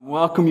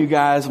Welcome, you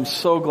guys. I'm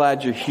so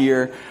glad you're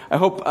here. I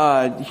hope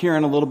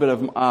hearing a little bit of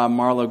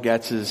Marlo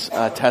Getz's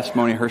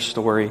testimony, her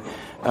story,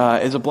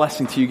 is a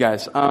blessing to you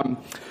guys.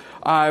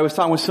 I was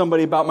talking with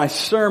somebody about my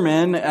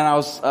sermon, and I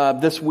was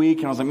this week,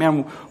 and I was like,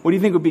 man, what do you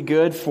think would be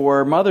good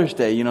for Mother's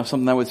Day? You know,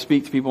 something that would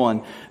speak to people.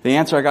 And the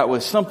answer I got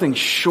was something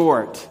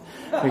short,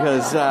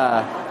 because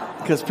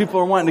people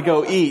are wanting to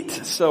go eat.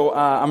 So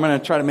I'm going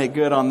to try to make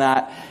good on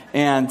that.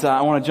 And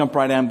I want to jump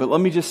right in, but let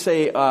me just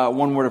say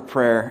one word of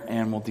prayer,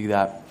 and we'll do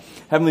that.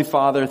 Heavenly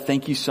Father,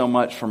 thank you so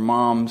much for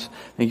moms.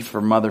 Thank you for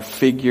mother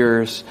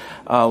figures.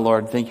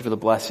 Lord, thank you for the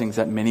blessings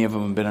that many of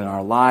them have been in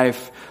our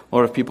life.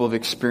 Lord, if people have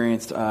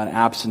experienced an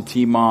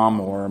absentee mom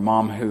or a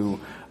mom who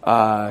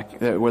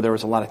where there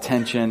was a lot of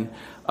tension,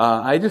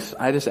 I just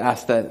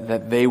ask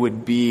that they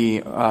would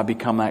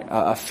become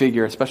a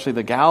figure, especially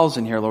the gals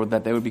in here, Lord,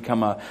 that they would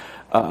become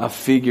a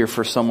figure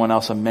for someone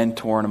else, a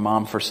mentor and a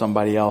mom for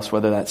somebody else,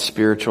 whether that's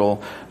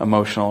spiritual,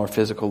 emotional, or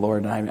physical,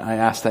 Lord. And I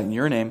ask that in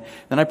your name.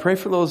 Then I pray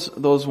for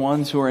those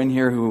ones who are in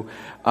here who,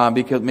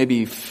 because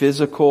maybe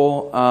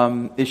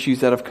physical issues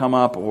that have come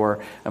up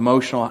or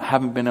emotional,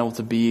 haven't been able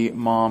to be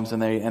moms,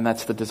 and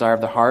that's the desire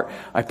of the heart.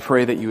 I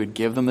pray that you would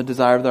give them the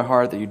desire of their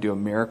heart, that you'd do a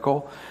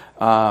miracle,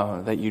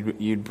 that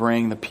you'd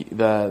bring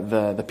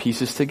the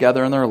pieces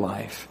together in their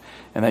life.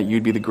 And that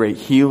you'd be the great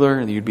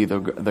healer, that you'd be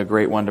the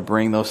great one to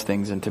bring those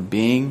things into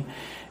being.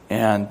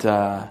 And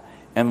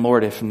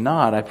Lord, if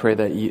not, I pray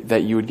that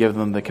you would give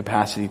them the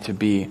capacity to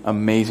be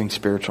amazing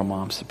spiritual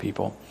moms to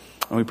people.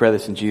 And we pray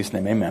this in Jesus'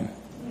 name, amen.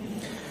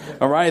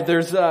 All right,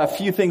 there's a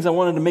few things I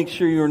wanted to make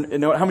sure you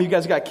know. How many of you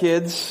guys got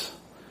kids?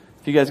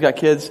 If you guys got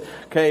kids,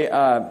 okay,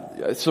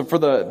 so for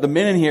the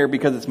men in here,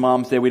 because it's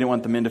Mom's Day, we didn't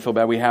want the men to feel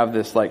bad. We have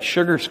this like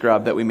sugar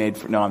scrub that we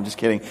made no, I'm just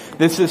kidding.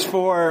 This is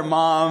for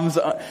moms,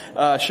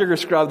 sugar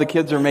scrub. The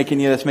kids are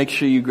making you this. Make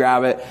sure you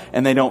grab it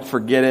and they don't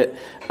forget it.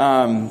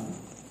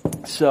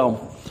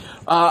 So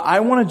I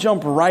want to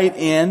jump right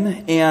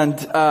in, and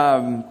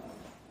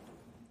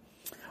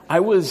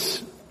I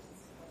was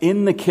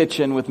in the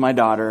kitchen with my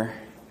daughter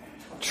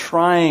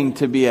trying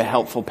to be a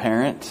helpful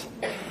parent.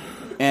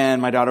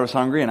 And my daughter was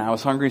hungry and I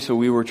was hungry, so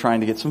we were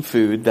trying to get some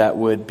food that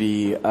would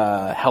be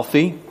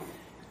healthy,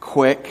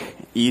 quick,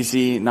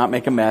 easy, not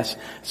make a mess.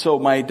 So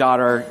my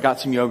daughter got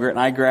some yogurt and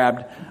I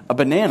grabbed a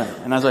banana.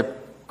 And as I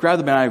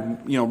grabbed the banana,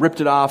 I ripped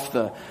it off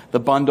the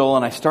bundle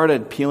and I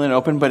started peeling it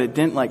open, but it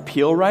didn't like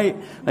peel right.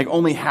 Like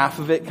only half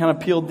of it kind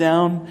of peeled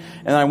down.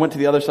 And then I went to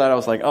the other side. I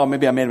was like, oh,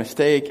 maybe I made a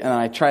mistake. And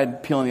I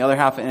tried peeling the other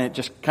half and it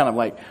just kind of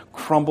like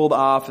crumbled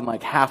off and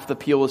like half the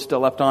peel was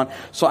still left on.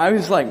 So I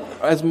was like,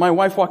 as my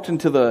wife walked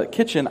into the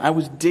kitchen, I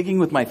was digging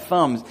with my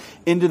thumbs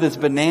into this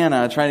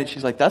banana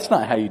she's like, that's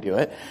not how you do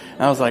it.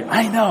 And I was like,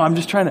 I know, I'm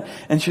just trying to.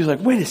 And she was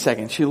like, wait a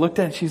second. She looked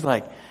at it. She's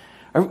like,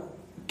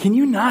 can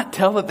you not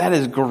tell that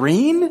is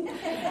green?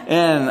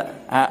 And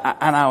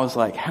I was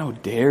like, how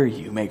dare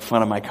you make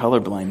fun of my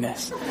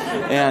colorblindness?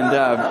 And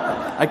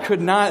I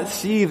could not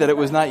see that it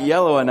was not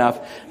yellow enough.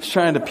 I was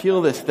trying to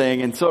peel this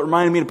thing, and so it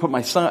reminded me to put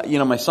my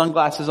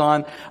sunglasses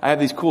on. I have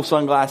these cool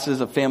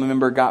sunglasses a family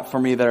member got for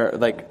me that are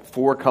like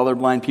for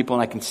colorblind people,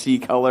 and I can see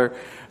color,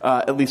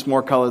 at least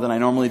more color than I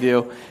normally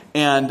do.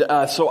 And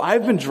so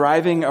I've been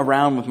driving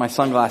around with my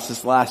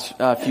sunglasses the last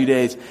few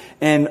days,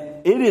 and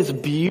it is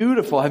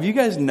beautiful. Have you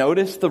guys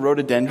noticed the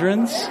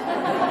rhododendrons?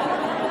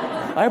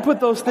 I put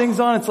those things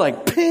on, it's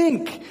like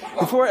pink.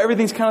 Before,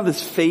 everything's kind of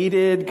this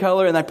faded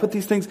color, and I put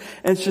these things,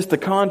 and it's just the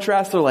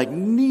contrast. They're like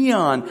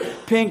neon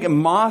pink, and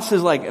moss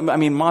is like,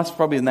 moss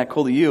probably isn't that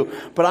cool to you,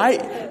 but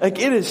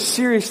it is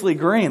seriously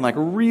green, like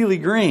really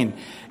green.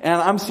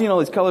 And I'm seeing all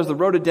these colors, the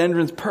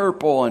rhododendrons,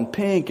 purple and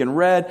pink and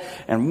red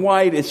and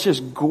white. It's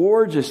just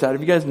gorgeous out.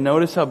 Have you guys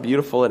noticed how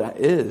beautiful it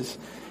is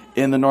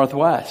in the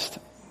Northwest?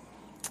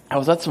 I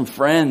was at some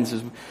friends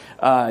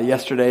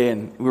yesterday,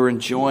 and we were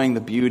enjoying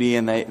the beauty,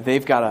 and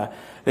they've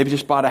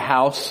just bought a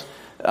house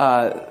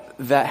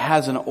that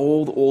has an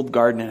old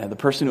garden in it. The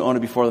person who owned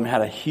it before them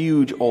had a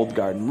huge old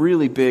garden,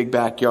 really big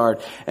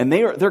backyard, and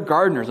they're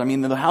gardeners. I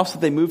mean, the house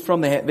that they moved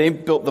from, they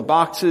built the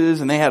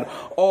boxes, and they had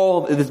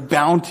all this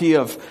bounty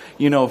of,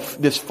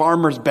 this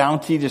farmer's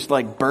bounty just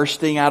like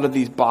bursting out of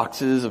these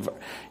boxes of,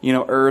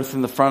 earth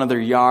in the front of their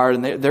yard,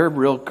 and they're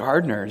real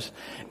gardeners.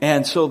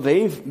 And so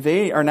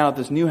they are now at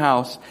this new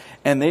house,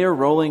 and they are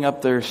rolling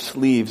up their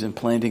sleeves and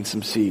planting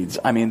some seeds.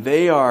 I mean,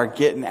 they are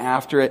getting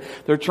after it.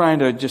 They're trying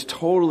to just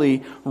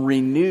totally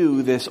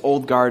renew this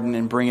old garden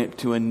and bring it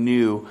to a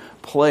new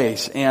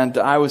place. And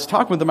I was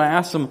talking with them. I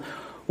asked them,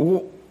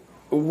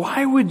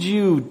 why would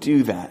you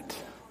do that?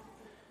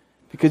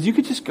 Because you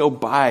could just go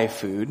buy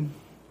food.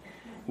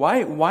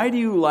 Why do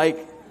you like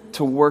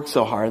to work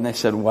so hard? And they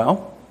said,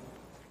 well,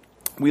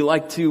 we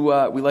like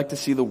to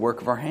see the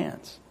work of our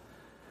hands.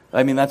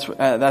 I mean,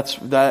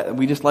 that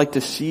we just like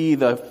to see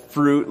the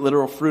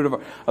literal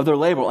fruit of their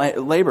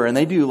labor. And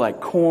they do like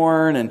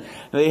corn, and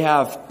they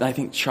have, I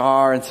think,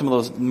 char and some of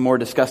those more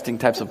disgusting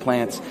types of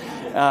plants.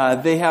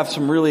 They have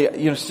some really,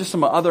 just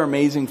some other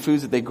amazing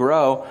foods that they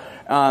grow.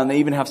 They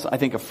even have, I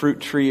think, a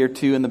fruit tree or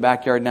two in the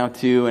backyard now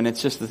too. And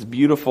it's just this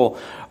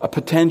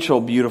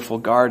potential beautiful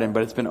garden,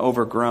 but it's been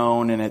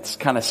overgrown and it's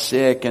kind of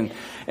sick. And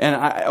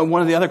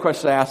one of the other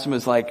questions I asked them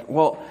is like,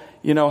 well,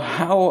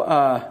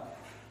 how,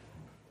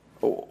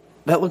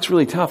 that looks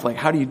really tough. Like,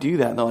 how do you do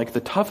that? And they're like, the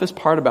toughest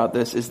part about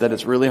this is that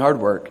it's really hard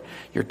work.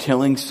 You're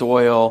tilling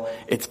soil.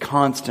 It's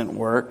constant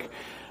work.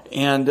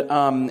 And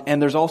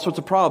there's all sorts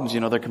of problems.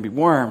 There can be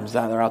worms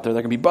that are out there.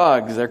 There can be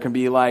bugs. There can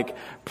be like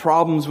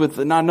problems with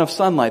not enough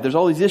sunlight. There's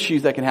all these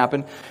issues that can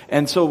happen.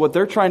 And so what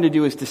they're trying to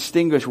do is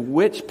distinguish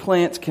which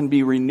plants can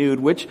be renewed,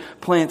 which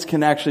plants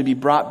can actually be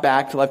brought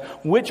back to life,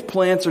 which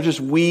plants are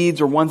just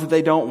weeds or ones that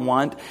they don't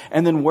want,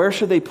 and then where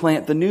should they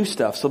plant the new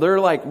stuff. So they're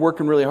like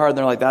working really hard, and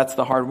they're like, that's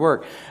the hard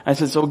work. I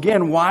said, so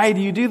again, why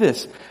do you do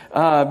this? Here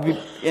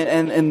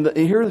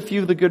are a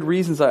few of the good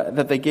reasons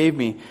that they gave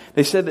me.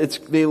 They said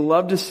they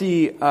love to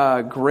see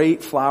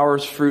great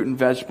flowers, fruit, and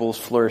vegetables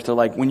flourish. They're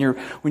like, when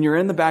you're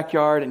in the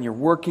backyard and you're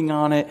working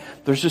on it,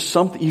 there's just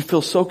something, you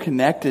feel so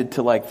connected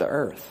to like the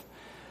earth.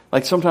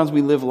 Like sometimes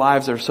we live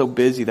lives that are so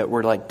busy that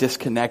we're like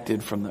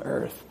disconnected from the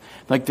earth.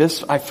 Like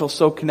this, I feel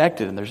so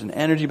connected, and there's an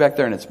energy back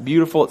there, and it's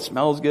beautiful, it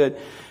smells good,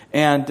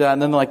 and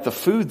then like the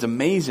food's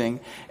amazing.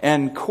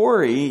 And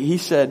Corey, he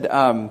said,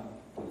 one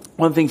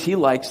of the things he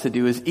likes to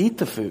do is eat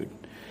the food.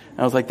 And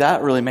I was like,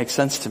 that really makes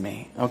sense to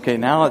me. Okay,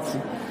 now it's,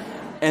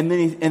 and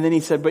then he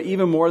said, but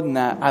even more than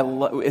that,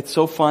 it's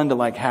so fun to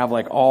like have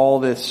like all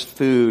this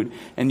food,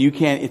 and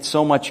it's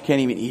so much you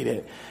can't even eat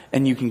it.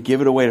 And you can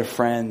give it away to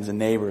friends and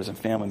neighbors and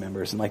family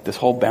members, and like this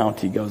whole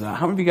bounty goes out.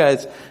 How many of you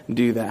guys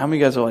do that? How many of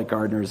you guys are like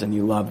gardeners and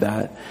you love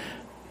that?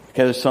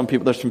 Okay, there's some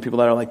people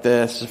that are like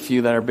this, a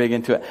few that are big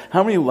into it.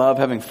 How many love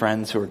having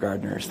friends who are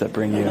gardeners that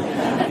bring you?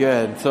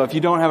 Good. So if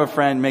you don't have a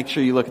friend, make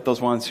sure you look at those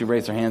ones who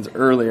raised their hands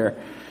earlier.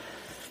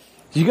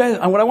 You guys,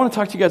 what I want to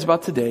talk to you guys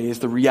about today is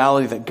the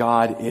reality that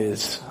God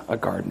is a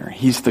gardener.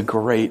 He's the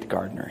great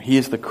gardener. He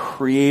is the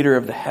creator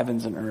of the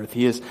heavens and earth.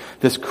 He is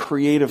this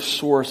creative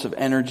source of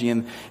energy.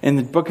 And in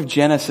the book of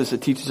Genesis,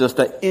 it teaches us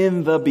that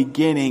in the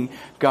beginning,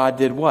 God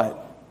did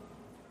what?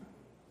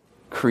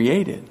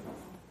 Created.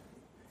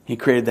 He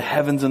created the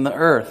heavens and the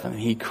earth, and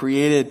He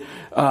created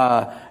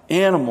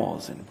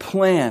animals and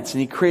plants,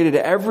 and He created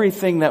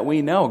everything that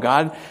we know.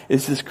 God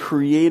is this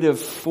creative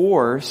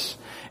force.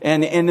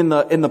 And in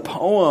the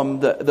poem,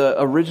 the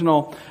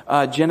original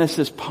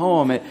Genesis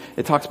poem,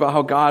 it talks about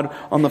how God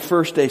on the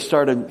first day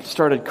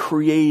started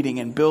creating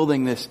and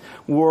building this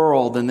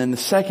world, and then the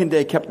second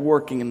day kept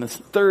working, and the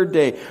third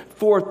day,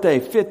 fourth day,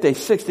 fifth day,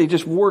 sixth day,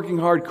 just working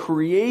hard,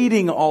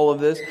 creating all of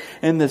this,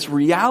 and this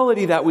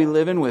reality that we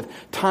live in with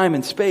time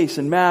and space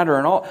and matter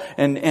and all,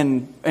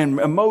 and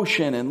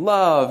emotion and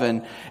love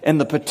and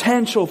the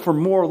potential for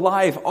more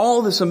life,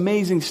 all this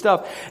amazing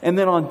stuff. And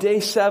then on day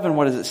 7,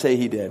 what does it say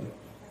He did?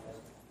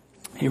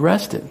 He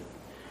rested.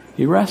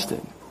 He rested.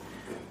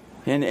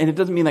 And it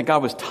doesn't mean that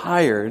God was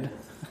tired.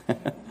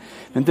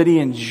 And that He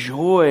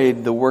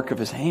enjoyed the work of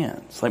His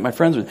hands. Like my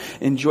friends would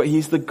enjoy.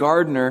 He's the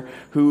gardener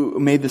who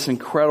made this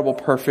incredible,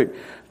 perfect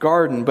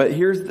garden. But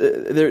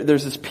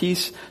there's this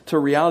piece to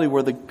reality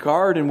where the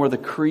garden, where the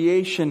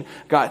creation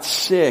got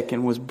sick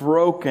and was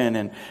broken,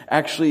 and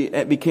actually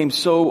it became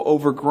so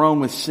overgrown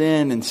with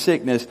sin and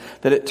sickness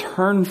that it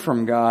turned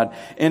from God.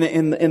 And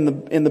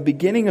in the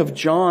beginning of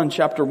John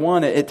chapter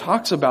 1, it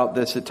talks about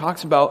this. It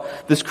talks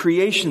about this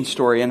creation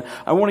story. And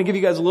I want to give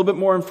you guys a little bit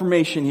more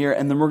information here,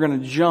 and then we're going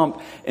to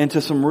jump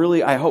into some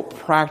really, I hope,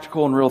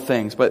 practical and real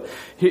things. But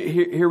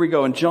here we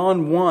go. In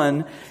John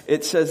 1,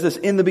 it says this: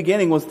 in the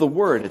beginning was the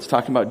Word. It's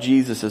talking about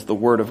Jesus as the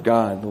Word of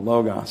God, the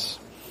Logos.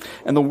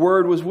 And the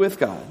Word was with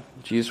God.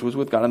 Jesus was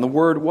with God. And the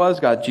Word was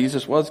God.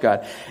 Jesus was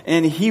God.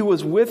 And He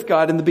was with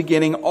God in the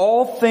beginning.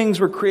 All things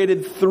were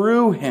created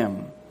through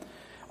Him.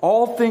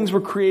 All things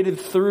were created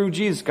through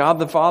Jesus. God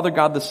the Father,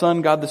 God the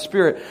Son, God the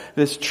Spirit.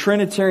 This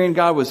Trinitarian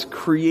God was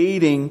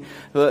creating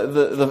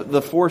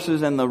the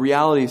forces and the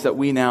realities that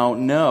we now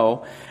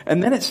know.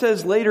 And then it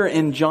says later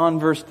in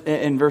verse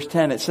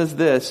 10, it says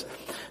this,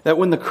 that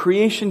when the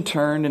creation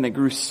turned and it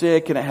grew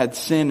sick and it had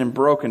sin and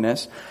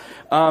brokenness,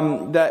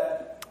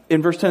 that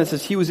in verse 10 it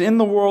says, He was in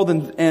the world,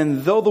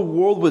 and though the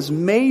world was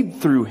made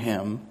through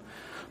Him,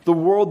 the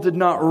world did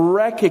not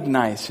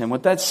recognize Him.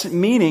 What that's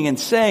meaning and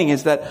saying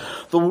is that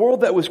the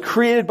world that was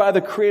created by the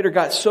Creator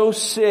got so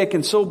sick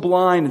and so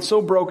blind and so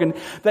broken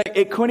that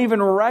it couldn't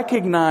even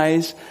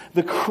recognize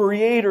the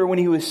Creator when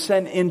He was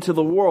sent into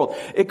the world.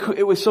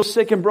 It was so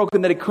sick and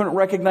broken that it couldn't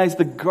recognize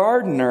the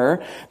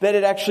gardener that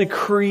it actually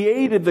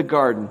created the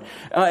garden.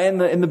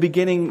 In the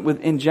beginning,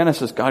 in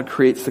Genesis, God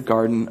creates the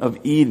Garden of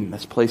Eden,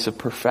 this place of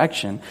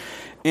perfection.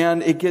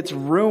 And it gets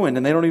ruined,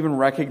 and they don't even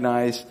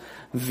recognize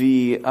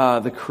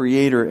the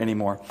Creator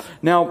anymore.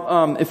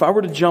 Now, if I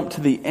were to jump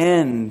to the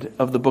end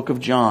of the book of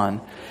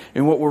John,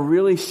 and what we'll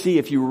really see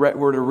if you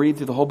were to read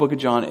through the whole book of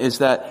John is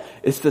that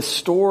it's the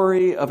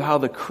story of how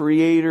the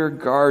Creator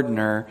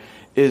gardener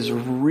is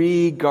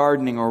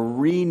re-gardening or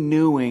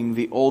renewing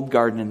the old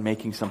garden and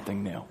making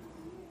something new.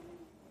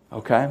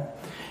 Okay?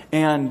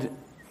 And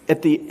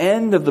at the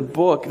end of the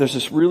book, there's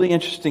this really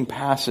interesting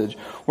passage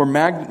where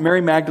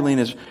Mary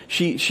Magdalene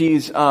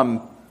she's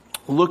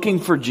looking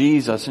for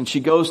Jesus, and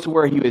she goes to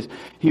where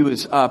he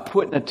was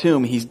put in a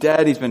tomb. He's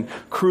dead. He's been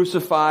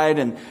crucified,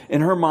 and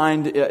in her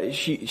mind,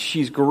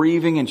 she's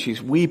grieving and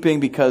she's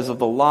weeping because of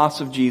the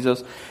loss of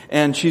Jesus,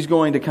 and she's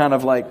going to kind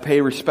of like pay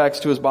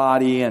respects to his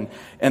body, and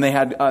they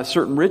had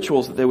certain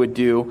rituals that they would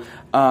do,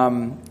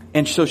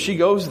 and so she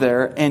goes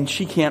there and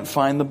she can't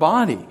find the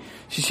body.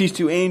 She sees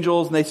two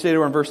angels, and they say to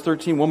her in verse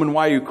 13, "Woman,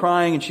 why are you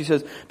crying?" And she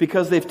says,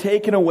 "Because they've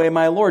taken away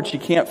my Lord." She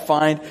can't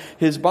find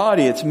his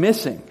body. It's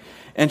missing.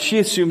 And she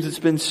assumes it's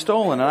been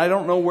stolen, and I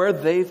don't know where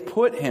they've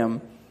put him.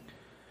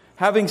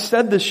 Having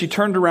said this, she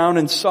turned around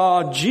and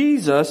saw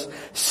Jesus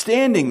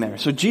standing there.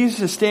 So Jesus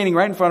is standing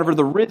right in front of her,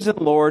 the risen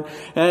Lord.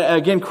 And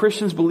again,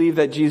 Christians believe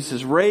that Jesus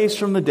is raised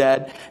from the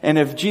dead. And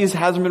if Jesus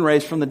hasn't been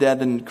raised from the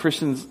dead, then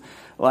Christians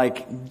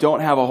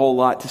don't have a whole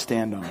lot to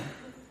stand on.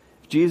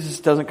 If Jesus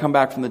doesn't come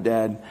back from the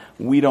dead,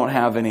 we don't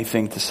have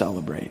anything to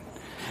celebrate.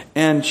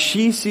 And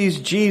she sees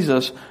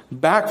Jesus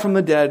back from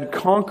the dead,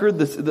 conquered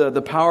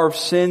the power of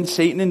sin,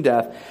 Satan, and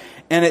death.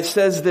 And it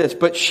says this,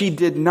 but she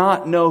did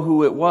not know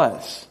who it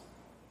was.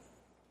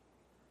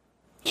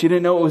 She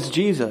didn't know it was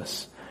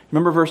Jesus.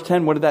 Remember verse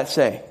 10, what did that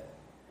say?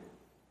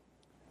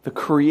 The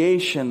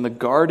creation, the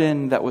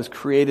garden that was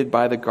created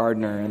by the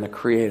gardener and the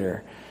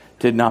Creator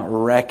did not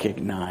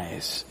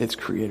recognize its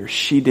Creator.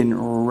 She didn't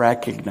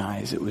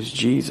recognize it was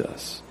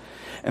Jesus.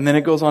 And then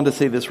it goes on to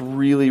say this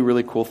really,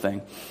 really cool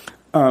thing.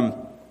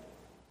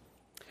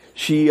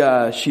 She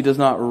does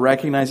not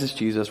recognize it's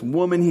Jesus.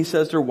 "Woman," he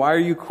says to her, "why are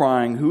you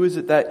crying? Who is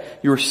it that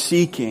you're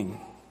seeking?"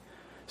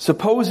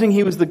 "Supposing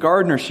he was the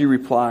gardener," she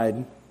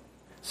replied.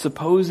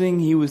 Supposing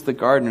he was the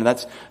gardener.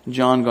 That's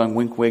John going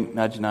wink, wink,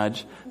 nudge,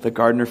 nudge. The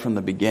gardener from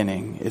the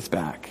beginning is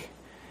back.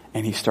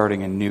 And he's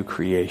starting a new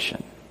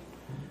creation.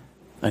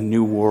 A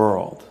new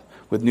world.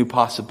 With new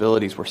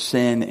possibilities where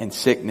sin and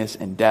sickness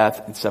and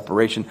death and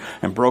separation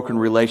and broken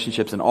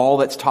relationships and all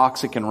that's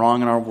toxic and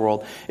wrong in our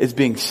world is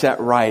being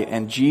set right.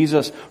 And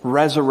Jesus'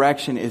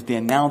 resurrection is the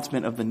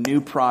announcement of the new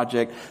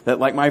project that,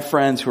 like my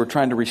friends who are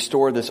trying to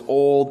restore this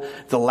old,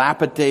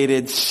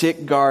 dilapidated,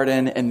 sick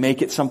garden and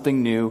make it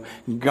something new,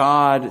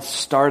 God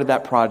started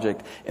that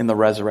project in the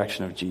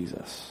resurrection of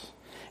Jesus.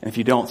 And if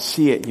you don't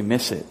see it, you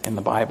miss it in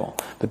the Bible.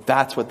 But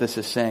that's what this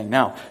is saying.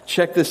 Now,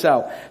 check this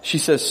out. She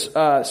says,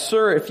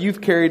 "Sir, if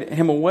you've carried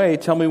him away,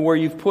 tell me where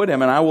you've put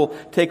him, and I will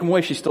take him away."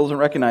 She still doesn't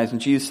recognize.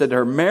 And Jesus said to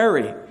her,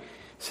 "Mary,"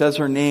 says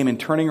her name. And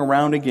turning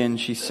around again,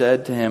 she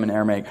said to him in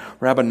Aramaic,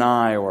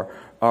 "Rabboni,"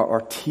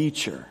 or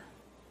teacher,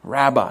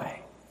 rabbi.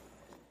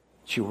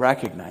 She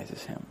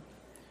recognizes him.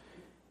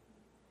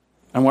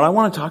 And what I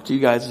want to talk to you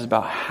guys is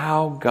about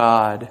how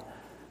God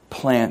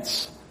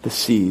plants the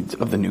seeds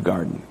of the new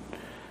garden.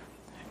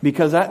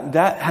 Because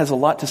that has a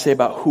lot to say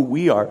about who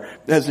we are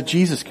as a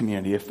Jesus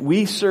community. If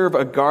we serve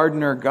a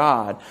gardener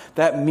God,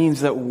 that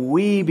means that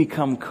we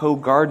become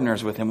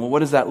co-gardeners with Him. Well, what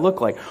does that look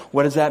like?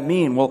 What does that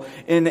mean? Well,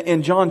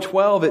 in John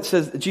 12, it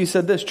says, Jesus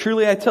said this,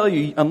 "Truly I tell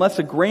you, unless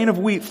a grain of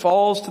wheat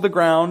falls to the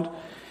ground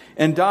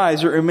and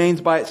dies, it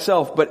remains by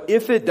itself. But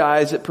if it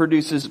dies, it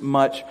produces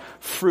much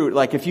fruit."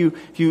 Like if you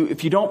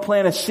don't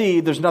plant a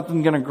seed, there's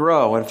nothing going to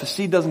grow. And if a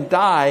seed doesn't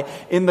die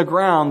in the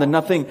ground, then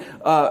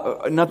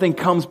nothing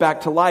comes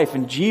back to life.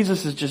 And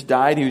Jesus has just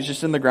died. He was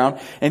just in the ground,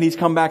 and He's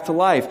come back to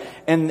life.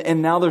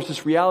 And now there's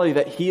this reality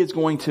that He is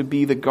going to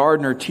be the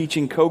gardener,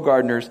 teaching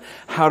co-gardeners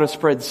how to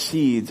spread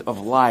seeds of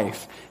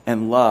life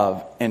and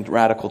love and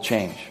radical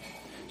change.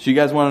 So you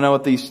guys want to know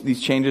what these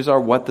changes are,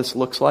 what this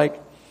looks like?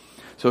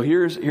 So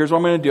here's what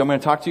I'm going to do. I'm going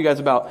to talk to you guys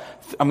I'm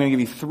going to give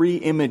you 3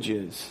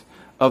 images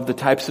of the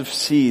types of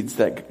seeds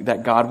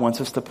that God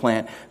wants us to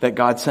plant, that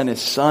God sent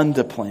His Son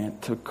to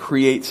plant to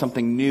create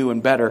something new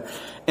and better.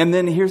 And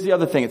then here's the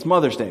other thing. It's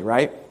Mother's Day,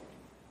 right?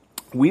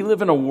 We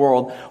live in a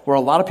world where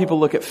a lot of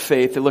people look at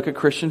faith, they look at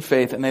Christian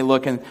faith, and they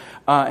look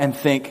and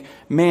think,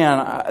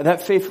 man,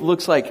 that faith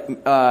looks like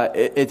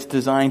it's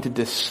designed to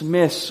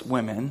dismiss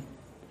women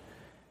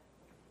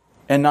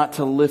and not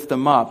to lift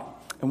them up.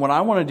 And what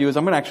I want to do is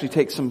I'm going to actually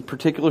take some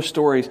particular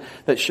stories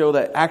that show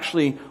that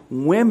actually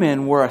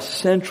women were a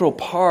central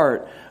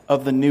part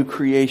of the new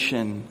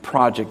creation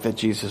project that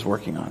Jesus is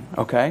working on,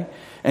 okay?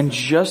 And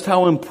just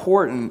how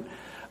important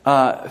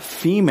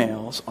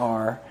females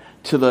are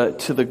to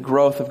the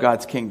growth of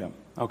God's kingdom,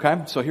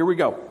 okay? So here we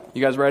go.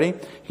 You guys ready?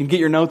 You can get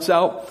your notes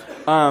out,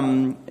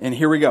 and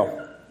here we go.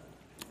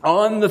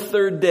 On the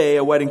 3rd day,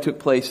 a wedding took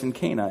place in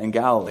Cana in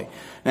Galilee.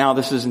 Now,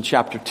 this is in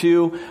chapter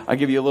 2. I'll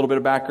give you a little bit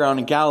of background.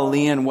 A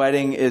Galilean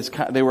wedding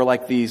they were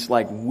like these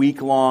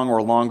week-long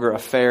or longer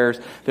affairs.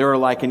 They were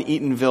like an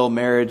Eatonville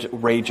marriage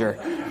rager.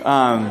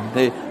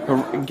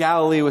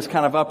 Galilee was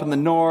kind of up in the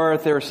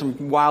north. There was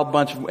some wild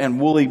bunch and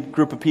woolly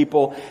group of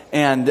people,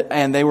 and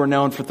they were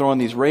known for throwing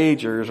these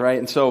ragers, right?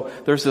 And so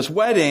there's this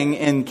wedding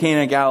in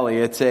Cana, Galilee.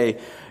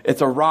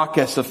 It's a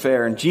raucous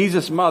affair, and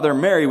Jesus' mother,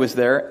 Mary, was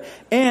there,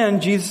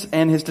 and Jesus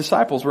and his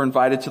disciples were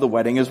invited to the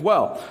wedding as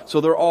well.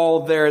 So they're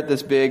all there at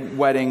this big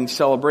wedding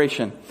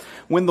celebration.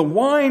 When the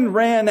wine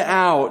ran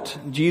out,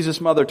 Jesus'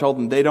 mother told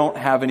them they don't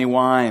have any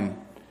wine.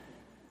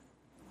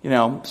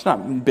 It's not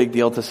a big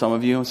deal to some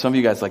of you. Some of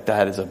you guys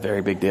that is a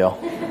very big deal.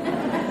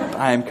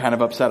 I am kind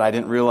of upset. I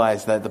didn't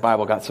realize that the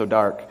Bible got so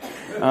dark.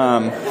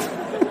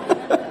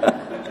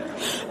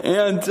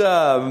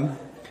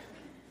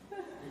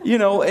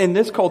 In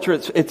this culture,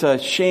 it's a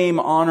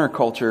shame-honor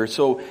culture.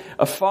 So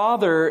a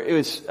father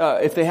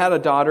if they had a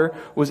daughter,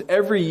 was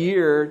every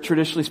year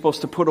traditionally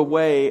supposed to put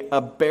away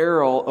a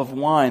barrel of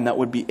wine that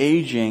would be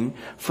aging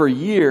for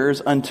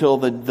years until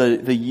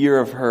the year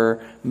of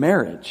her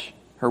marriage,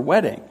 her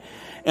wedding.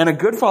 And a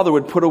good father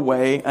would put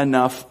away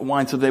enough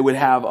wine so they would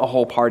have a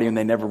whole party and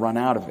they never run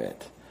out of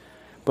it.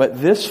 But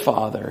this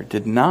father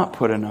did not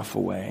put enough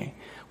away,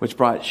 which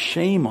brought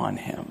shame on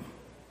him.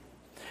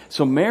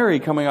 So Mary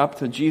coming up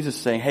to Jesus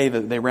saying, hey,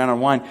 they ran out of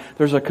wine.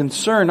 There's a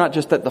concern, not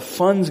just that the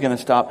fun's going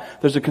to stop.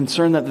 There's a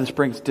concern that this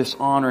brings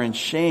dishonor and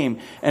shame.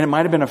 And it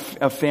might have been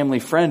a family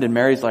friend. And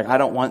Mary's like, I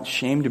don't want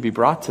shame to be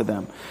brought to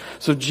them.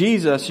 So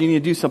Jesus, you need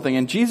to do something.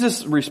 And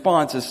Jesus'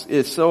 response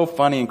is so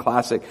funny and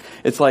classic.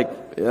 It's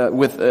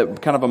with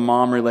kind of a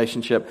mom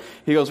relationship.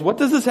 He goes, what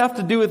does this have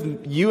to do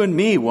with you and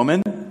me,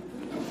 woman?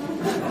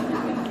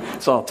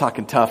 It's all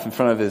talking tough in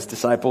front of his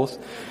disciples.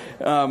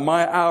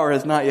 My hour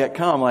has not yet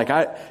come.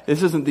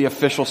 This isn't the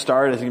official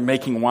start as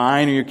making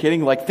wine. Are you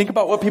kidding? Think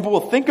about what people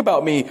will think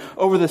about me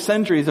over the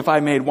centuries if I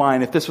made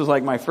wine, if this was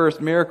my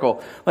first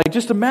miracle.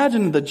 Just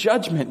imagine the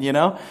judgment,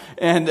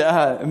 And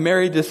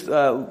Mary just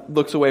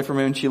looks away from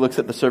him and she looks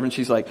at the servant.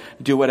 She's like,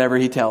 do whatever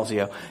he tells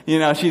you.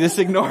 She just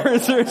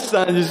ignores her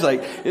son. She's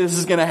like, this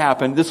is going to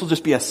happen. This will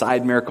just be a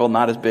side miracle,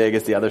 not as big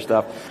as the other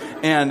stuff.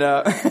 And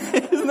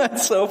isn't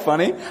that so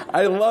funny?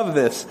 I love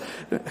this.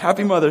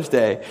 Happy Mother's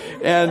Day.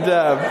 And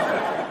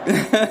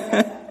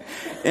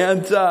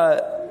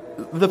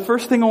the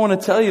first thing I want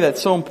to tell you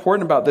that's so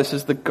important about this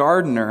is the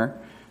gardener,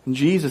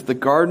 Jesus, the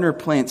gardener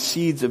plants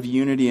seeds of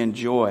unity and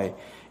joy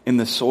in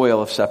the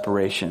soil of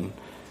separation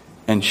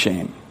and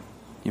shame.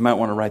 You might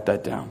want to write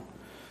that down.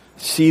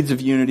 Seeds of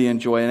unity and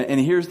joy. And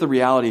here's the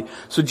reality.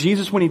 So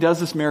Jesus, when he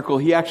does this miracle,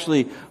 he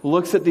actually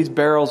looks at these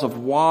barrels of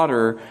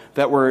water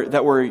that were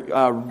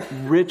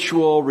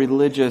ritual,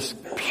 religious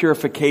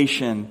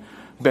purification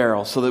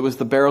barrels. So it was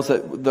the barrels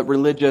that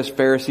religious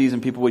Pharisees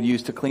and people would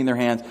use to clean their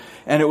hands.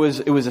 And it was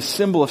a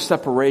symbol of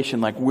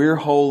separation. We're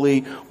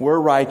holy, we're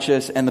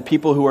righteous, and the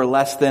people who are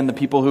less than, the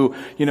people who,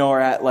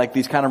 are at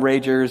these kind of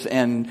ragers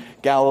and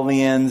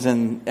Galileans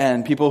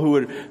and people who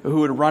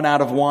would run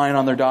out of wine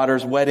on their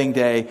daughter's wedding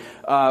day,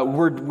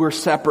 we're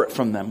separate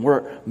from them.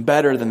 We're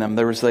better than them.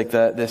 There was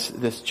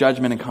this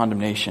judgment and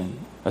condemnation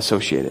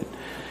associated.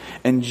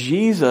 And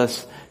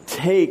Jesus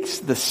takes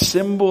the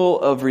symbol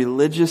of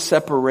religious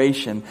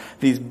separation,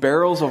 these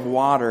barrels of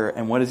water,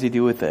 and what does he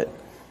do with it?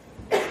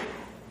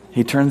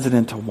 He turns it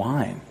into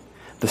wine,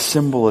 the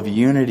symbol of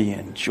unity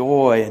and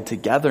joy and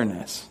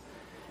togetherness.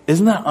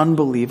 Isn't that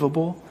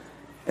unbelievable?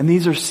 And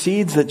these are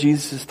seeds that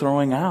Jesus is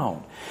throwing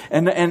out.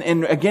 And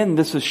again,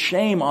 this is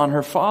shame on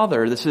her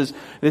father. This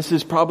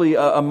is probably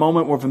a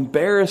moment of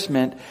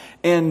embarrassment.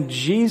 And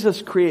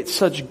Jesus creates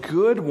such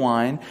good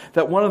wine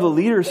that one of the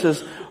leaders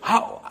says,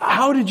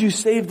 how did you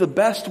save the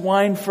best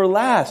wine for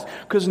last?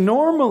 Because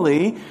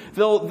normally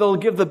they'll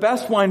give the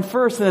best wine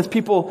first, and as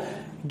people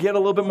get a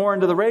little bit more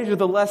into the rage,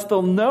 the less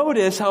they'll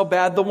notice how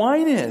bad the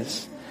wine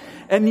is.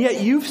 And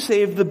yet you've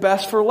saved the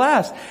best for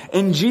last.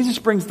 And Jesus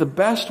brings the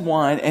best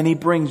wine, and he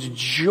brings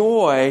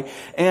joy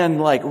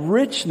and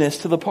richness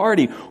to the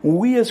party.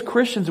 We as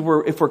Christians,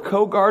 if we're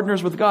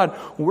co-gardeners with God,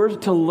 we're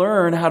to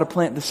learn how to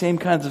plant the same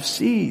kinds of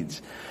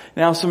seeds.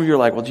 Now some of you are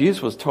like, well, Jesus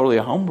was totally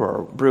a home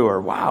brewer.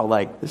 Wow,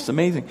 this is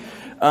amazing.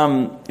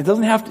 It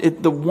doesn't have to,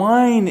 the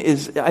wine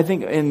is, I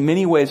think in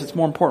many ways it's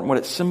more important what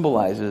it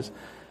symbolizes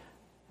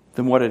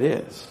than what it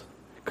is.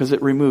 Because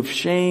it removed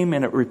shame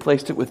and it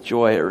replaced it with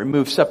joy. It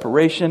removed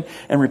separation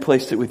and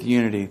replaced it with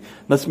unity.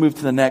 Let's move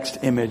to the next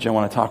image I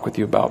want to talk with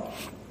you about.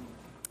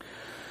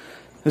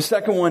 The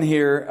second one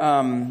here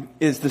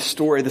is the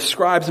story. The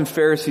scribes and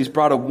Pharisees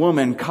brought a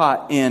woman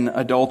caught in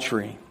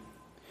adultery.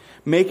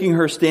 Making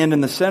her stand in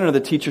the center, the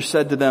teacher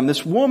said to them,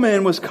 this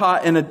woman was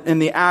caught in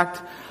the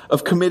act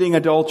of committing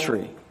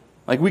adultery.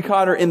 We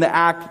caught her in the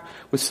act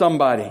with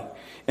somebody.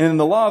 And in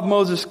the law of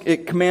Moses,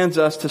 it commands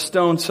us to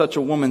stone such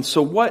a woman.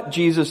 So what,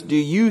 Jesus, do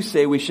you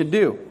say we should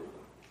do?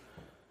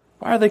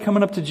 Why are they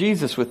coming up to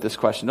Jesus with this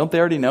question? Don't they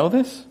already know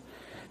this?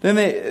 Then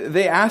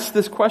they ask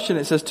this question.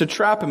 It says to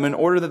trap him in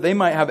order that they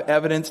might have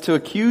evidence to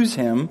accuse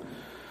him.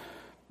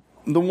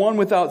 The one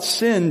without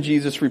sin,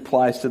 Jesus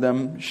replies to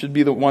them, should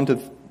be the one to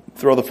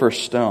throw the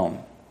first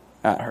stone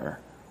at her.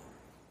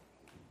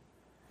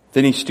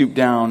 Then he stooped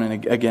down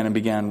and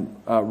began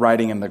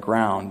writing in the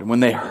ground. When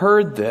they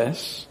heard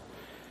this,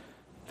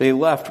 they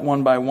left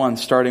one by one,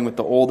 starting with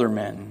the older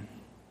men.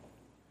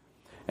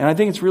 And I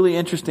think it's really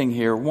interesting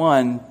here.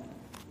 One,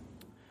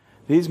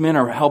 these men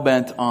are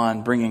hell-bent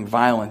on bringing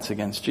violence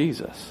against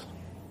Jesus.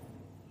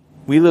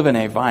 We live in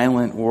a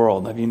violent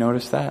world. Have you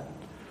noticed that?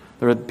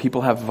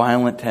 People have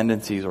violent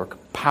tendencies or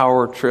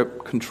power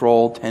trip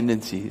control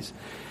tendencies.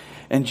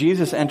 And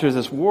Jesus enters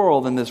this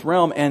world and this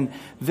realm, and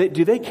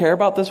do they care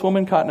about this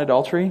woman caught in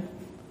adultery?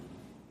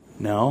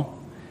 No.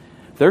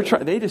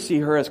 They just see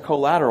her as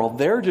collateral.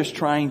 They're just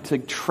trying to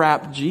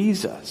trap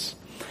Jesus.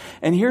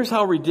 And here's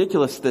how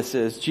ridiculous this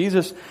is.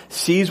 Jesus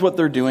sees what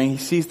they're doing. He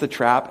sees the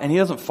trap, and he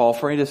doesn't fall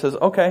for it. He just says,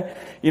 okay,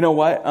 you know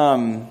what?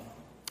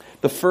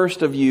 The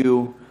first of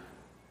you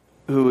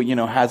who,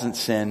 hasn't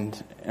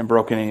sinned and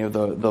broken any of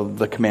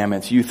the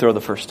commandments, you throw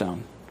the first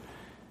stone.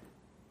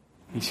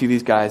 You see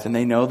these guys, and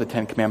they know the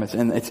 10 Commandments.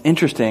 And it's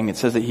interesting. It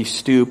says that he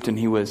stooped and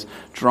he was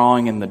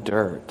drawing in the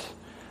dirt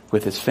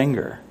with his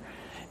finger.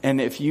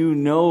 And if you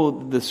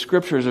know the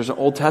scriptures, there's an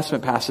Old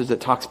Testament passage that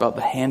talks about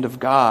the hand of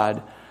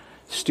God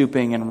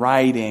stooping and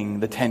writing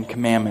the 10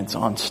 Commandments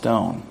on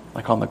stone,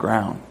 like on the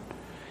ground.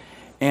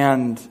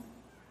 And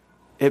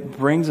it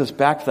brings us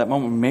back to that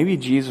moment. Maybe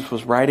Jesus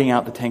was writing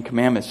out the 10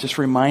 Commandments, just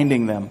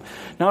reminding them,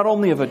 not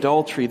only of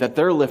adultery that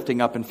they're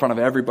lifting up in front of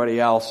everybody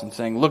else and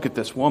saying, look at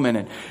this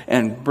woman,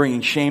 and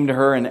bringing shame to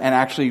her and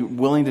actually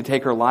willing to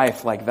take her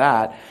life like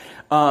that.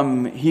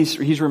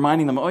 He's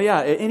reminding them, oh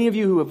yeah, any of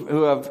you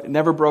who have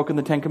never broken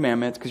the 10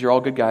 Commandments, because you're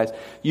all good guys,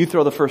 you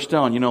throw the first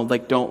stone.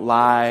 Like don't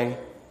lie,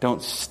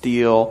 don't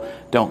steal,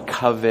 don't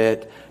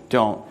covet,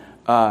 don't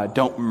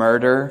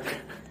murder.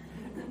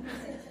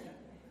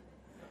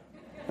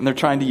 And they're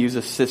trying to use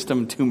a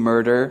system to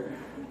murder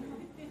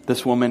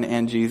this woman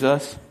and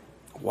Jesus.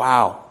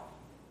 Wow.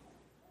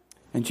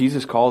 And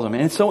Jesus calls them.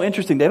 And it's so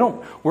interesting.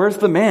 Where's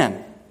the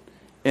man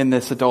in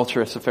this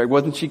adulterous affair?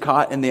 Wasn't she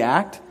caught in the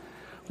act?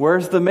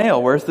 Where's the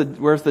male? Where's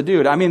the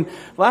dude? I mean,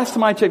 last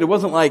time I checked, it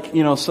wasn't like,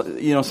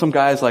 some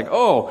guy's like,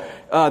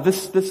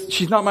 this,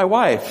 she's not my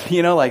wife.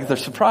 Like they're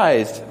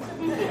surprised.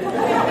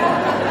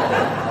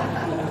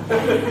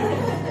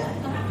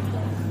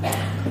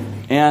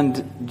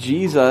 And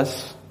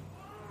Jesus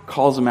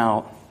calls them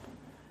out,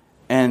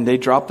 and they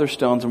drop their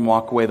stones and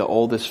walk away, the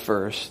oldest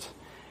first.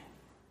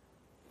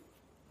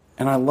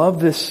 And I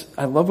love this.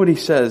 I love what he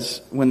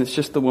says when it's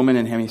just the woman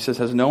and him. He says,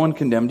 has no one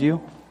condemned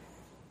you?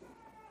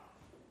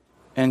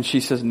 And she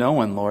says, no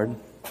one, Lord.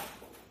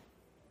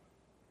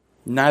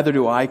 Neither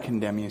do I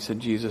condemn you, said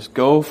Jesus.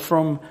 Go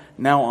from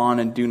now on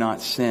and do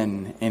not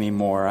sin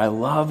anymore. I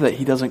love that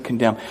he doesn't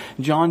condemn.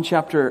 John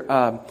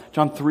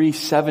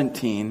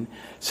 3:17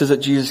 says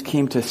that Jesus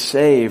came to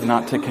save,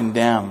 not to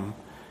condemn.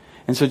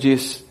 And so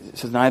Jesus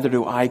says, neither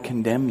do I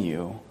condemn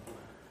you.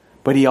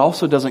 But he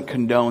also doesn't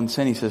condone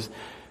sin. He says,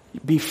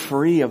 be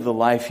free of the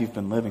life you've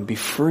been living. Be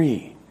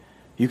free.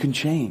 You can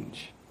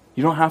change.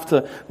 You don't have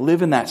to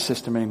live in that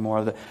system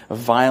anymore of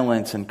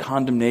violence and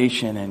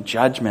condemnation and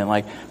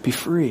judgment. Be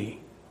free.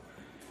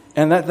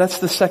 And that's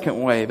the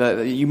second way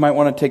that you might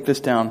want to take this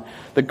down.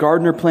 The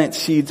gardener plants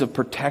seeds of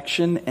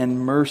protection and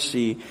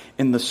mercy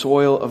in the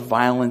soil of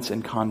violence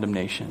and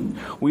condemnation.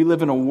 We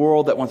live in a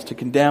world that wants to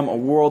condemn, a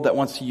world that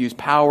wants to use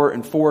power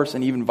and force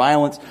and even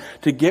violence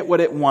to get what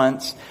it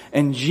wants.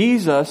 And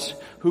Jesus,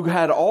 who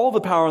had all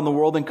the power in the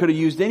world and could have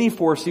used any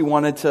force he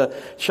wanted to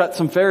shut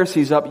some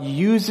Pharisees up,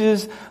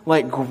 uses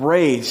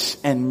grace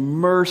and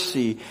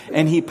mercy.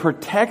 And he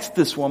protects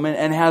this woman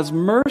and has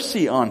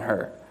mercy on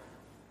her.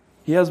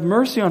 He has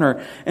mercy on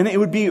her. And it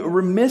would be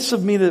remiss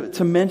of me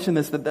to mention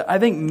this, that I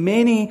think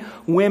many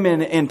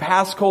women in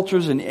past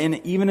cultures and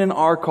even in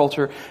our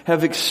culture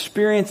have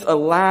experienced a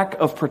lack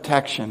of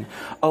protection,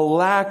 a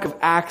lack of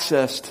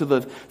access to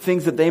the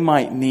things that they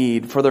might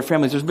need for their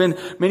families. There's been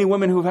many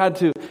women who've had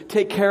to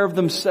take care of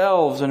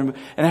themselves and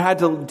had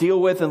to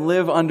deal with and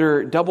live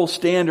under double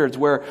standards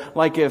where,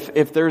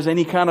 if there's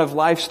any kind of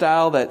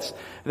lifestyle that's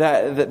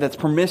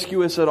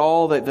promiscuous at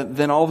all,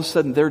 then all of a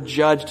sudden they're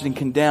judged and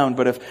condemned.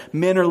 But if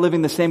men are living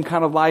the same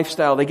kind of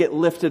lifestyle, they get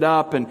lifted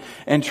up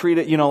and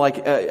treated,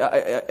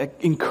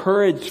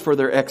 encouraged for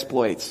their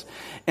exploits.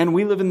 And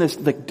we live in this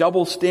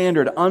double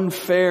standard,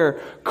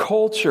 unfair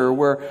culture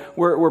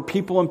where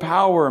people in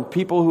power and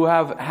people who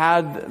have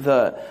had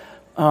the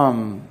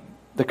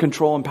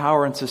control and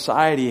power in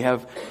society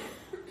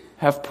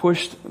have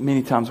pushed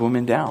many times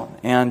women down.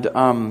 And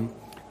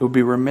it would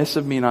be remiss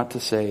of me not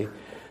to say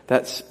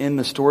that's in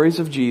the stories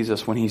of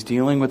Jesus when he's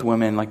dealing with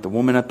women, like the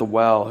woman at the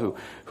well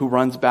who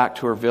runs back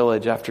to her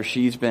village after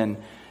she's been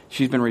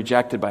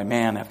rejected by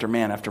man after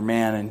man after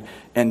man,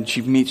 and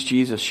she meets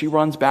Jesus. She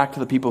runs back to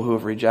the people who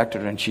have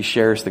rejected her and she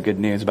shares the good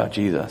news about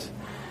Jesus.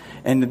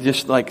 And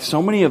just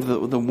so many of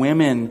the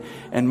women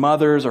and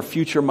mothers or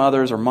future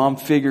mothers or mom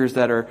figures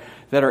that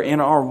are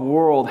in our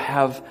world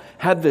have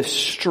had this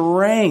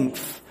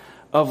strength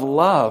of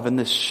love and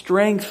this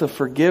strength of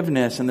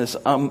forgiveness and this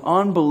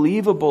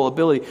unbelievable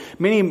ability.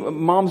 Many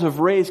moms have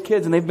raised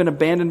kids and they've been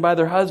abandoned by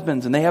their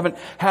husbands and they haven't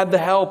had the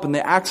help and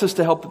the access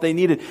to help that they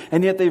needed.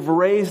 And yet they've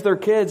raised their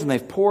kids and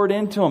they've poured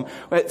into them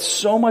at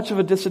so much of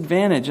a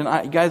disadvantage. And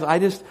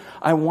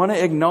I want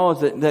to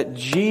acknowledge that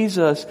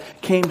Jesus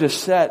came to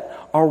set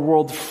our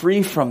world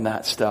free from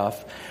that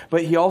stuff.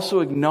 But he also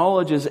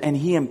acknowledges and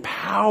he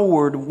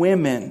empowered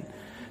women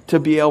to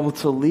be able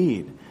to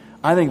lead.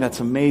 I think that's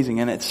amazing,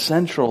 and it's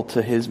central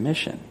to his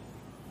mission.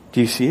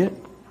 Do you see it?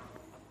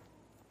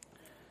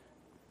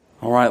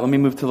 All right, let me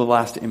move to the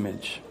last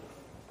image.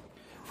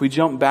 If we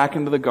jump back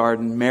into the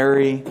garden,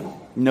 Mary,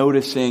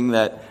 noticing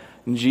that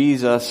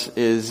Jesus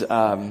is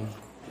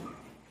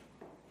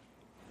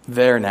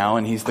there now,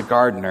 and he's the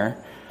gardener,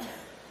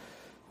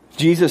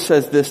 Jesus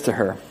says this to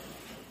her: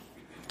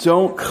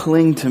 "Don't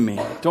cling to me.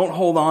 Don't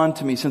hold on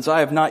to me, since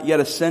I have not yet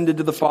ascended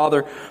to the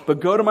Father.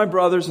 But go to my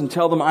brothers and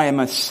tell them I am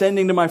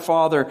ascending to my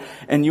Father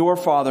and your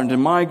Father, and to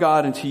my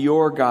God and to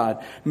your God."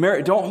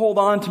 Mary, don't hold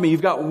on to me.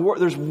 You've got work.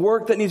 There's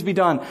work that needs to be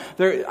done.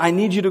 I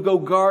need you to go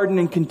garden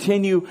and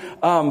continue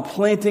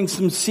planting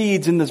some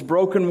seeds in this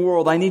broken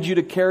world. I need you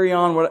to carry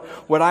on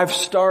what I've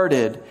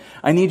started.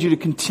 I need you to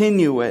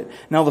continue it.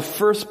 Now, the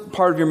first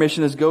part of your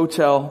mission is go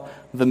tell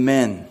the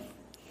men.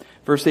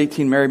 Verse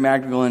 18, Mary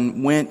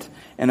Magdalene went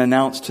and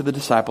announced to the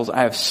disciples,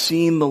 "I have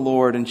seen the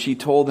Lord," and she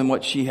told him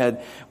what he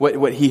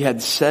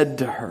had said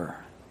to her.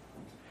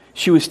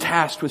 She was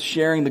tasked with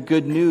sharing the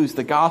good news,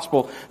 the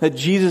gospel, that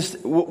Jesus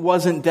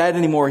wasn't dead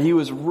anymore. He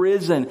was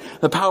risen.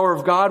 The power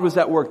of God was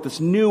at work. This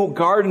new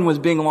garden was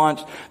being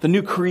launched. The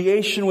new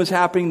creation was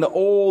happening. The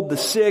old, the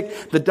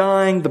sick, the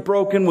dying, the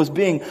broken was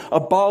being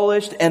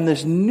abolished, and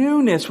this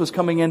newness was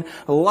coming in.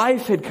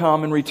 Life had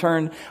come and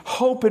returned.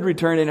 Hope had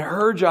returned, and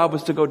her job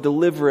was to go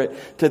deliver it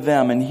to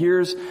them. And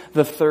here's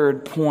the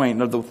third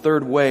point, or the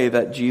third way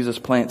that Jesus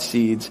plants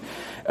seeds.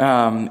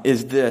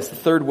 Is this. The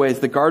third way is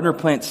the gardener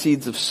plants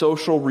seeds of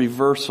social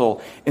reversal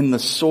in the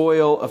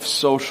soil of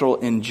social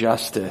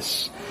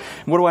injustice.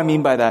 What do I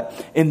mean by that?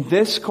 In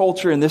this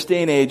culture, in this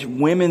day and age,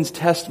 women's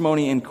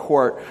testimony in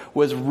court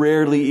was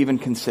rarely even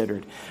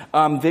considered.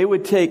 They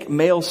would take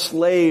male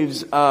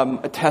slaves'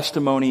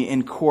 testimony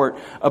in court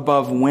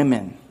above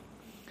women.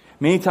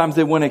 Many times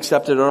they wouldn't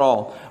accept it at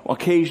all. Well,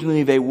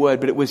 occasionally they would,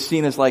 but it was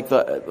seen as not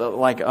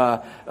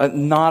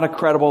a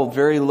credible,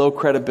 very low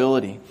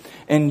credibility.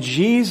 And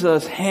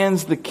Jesus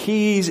hands the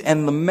keys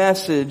and the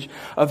message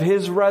of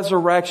his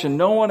resurrection.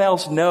 No one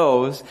else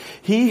knows.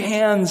 He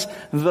hands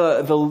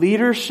the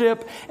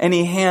leadership, and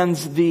he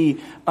hands the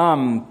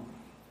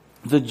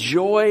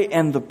joy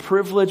and the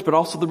privilege, but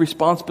also the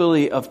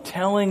responsibility of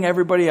telling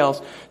everybody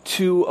else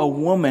to a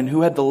woman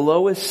who had the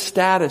lowest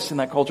status in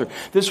that culture.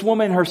 This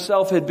woman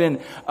herself had been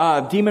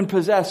demon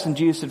possessed, and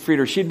Jesus had freed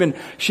her. She'd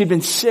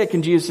been sick,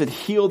 and Jesus had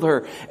healed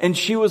her. And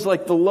she was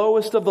like the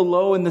lowest of the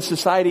low in the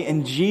society.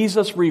 And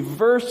Jesus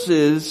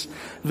reverses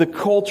the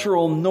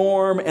cultural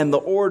norm and the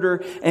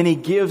order, and he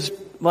gives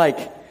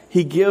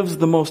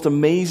the most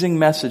amazing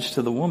message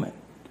to the woman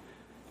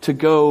to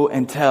go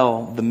and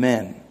tell the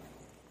men.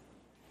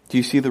 Do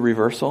you see the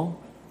reversal?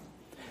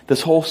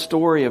 This whole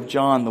story of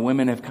John, the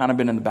women have kind of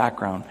been in the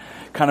background.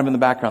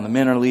 The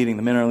men are leading.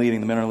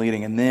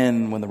 And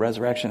then when the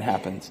resurrection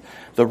happens,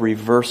 the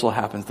reversal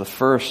happens. The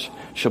first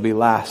shall be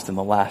last and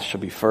the last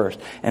shall be first.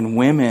 And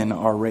women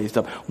are raised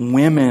up.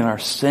 Women are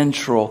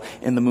central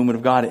in the movement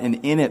of God. And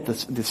in it,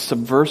 the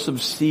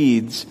subversive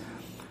seeds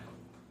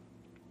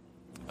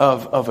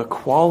of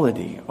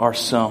equality are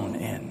sown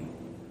in.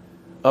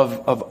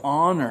 Of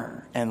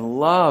honor and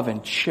love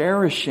and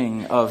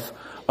cherishing of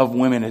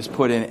women is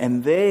put in,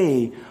 and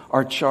they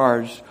are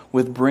charged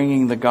with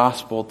bringing the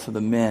gospel to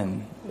the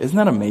men. Isn't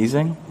that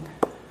amazing?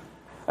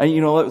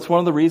 It's one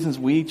of the reasons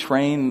we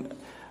train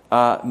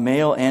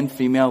male and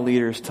female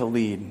leaders to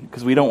lead,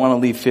 because we don't want to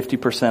leave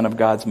 50% of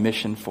God's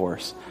mission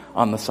force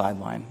on the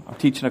sideline. I'm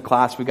teaching a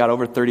class, we've got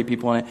over 30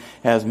 people in it.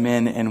 It has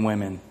men and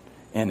women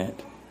in it.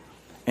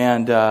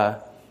 And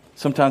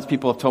sometimes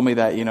people have told me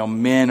that,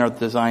 men are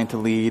designed to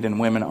lead and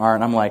women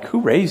aren't. I'm like,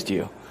 who raised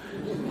you?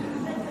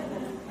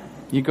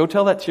 You go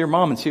tell that to your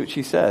mom and see what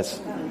she says.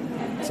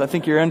 So I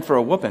think you're in for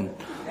a whooping.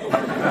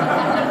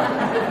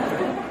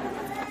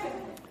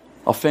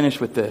 I'll finish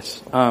with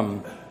this.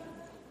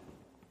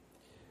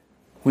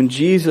 When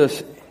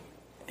Jesus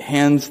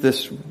hands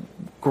this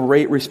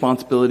great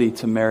responsibility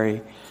to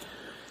Mary,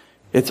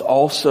 it's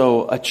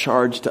also a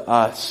charge to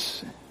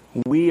us.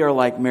 We are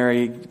like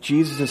Mary.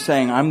 Jesus is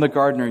saying, I'm the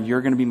gardener.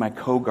 You're going to be my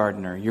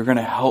co-gardener. You're going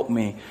to help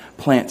me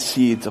plant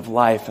seeds of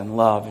life and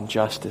love and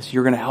justice.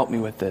 You're going to help me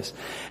with this.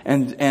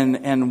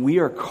 And we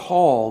are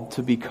called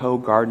to be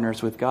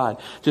co-gardeners with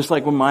God. Just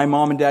like when my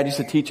mom and dad used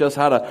to teach us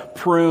how to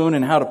prune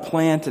and how to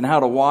plant and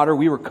how to water.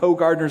 We were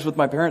co-gardeners with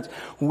my parents.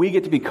 We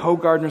get to be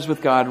co-gardeners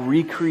with God,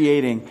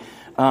 recreating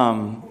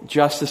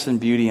justice and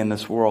beauty in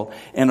this world.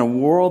 In a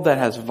world that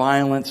has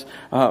violence,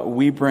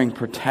 we bring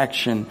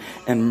protection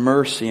and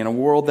mercy. In a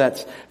world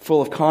that's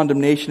full of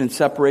condemnation and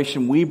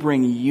separation, we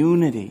bring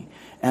unity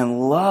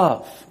and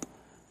love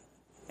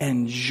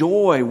and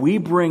joy. We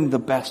bring the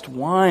best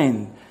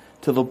wine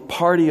to the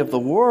party of the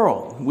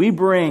world. We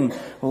bring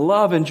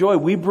love and joy.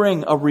 We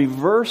bring a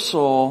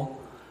reversal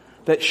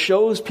that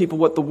shows people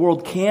what the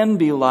world can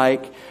be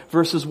like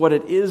versus what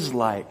it is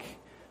like.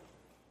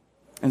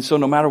 And so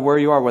no matter where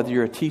you are, whether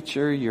you're a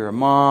teacher, you're a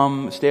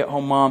mom, a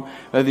stay-at-home mom,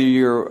 whether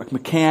you're a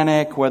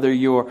mechanic,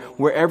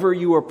 wherever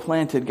you are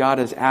planted, God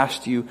has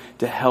asked you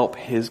to help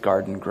His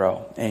garden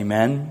grow.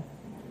 Amen?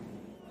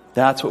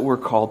 That's what we're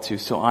called to.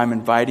 So I'm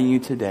inviting you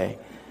today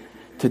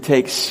to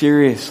take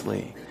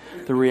seriously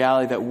the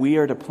reality that we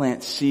are to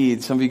plant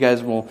seeds. Some of you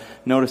guys will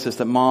notice this,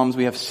 that moms,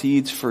 we have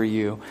seeds for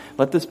you.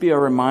 Let this be a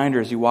reminder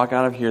as you walk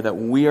out of here that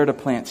we are to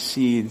plant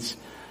seeds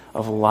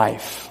of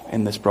life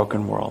in this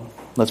broken world.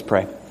 Let's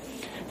pray.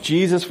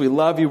 Jesus, we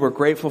love you. We're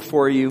grateful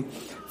for you.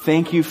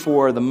 Thank you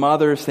for the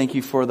mothers. Thank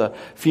you for the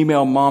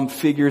female mom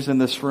figures in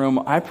this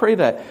room. I pray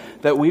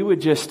that we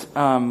would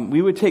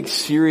we would take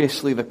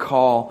seriously the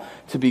call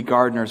to be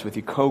gardeners with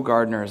you,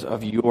 co-gardeners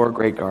of your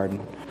great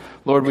garden.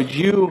 Lord, would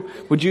you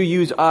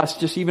use us,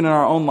 just even in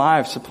our own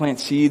lives, to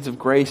plant seeds of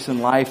grace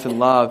and life and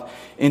love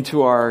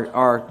into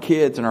our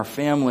kids and our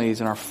families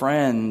and our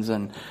friends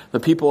and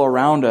the people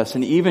around us.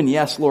 And even,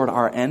 yes, Lord,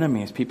 our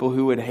enemies, people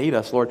who would hate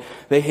us. Lord,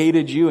 they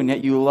hated you and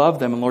yet you love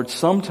them. And Lord,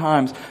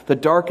 sometimes the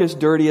darkest,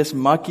 dirtiest,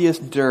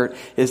 muckiest dirt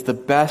is the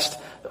best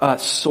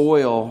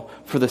soil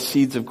for the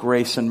seeds of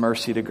grace and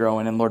mercy to grow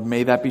in. And Lord,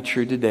 may that be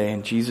true today.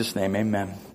 In Jesus' name, amen.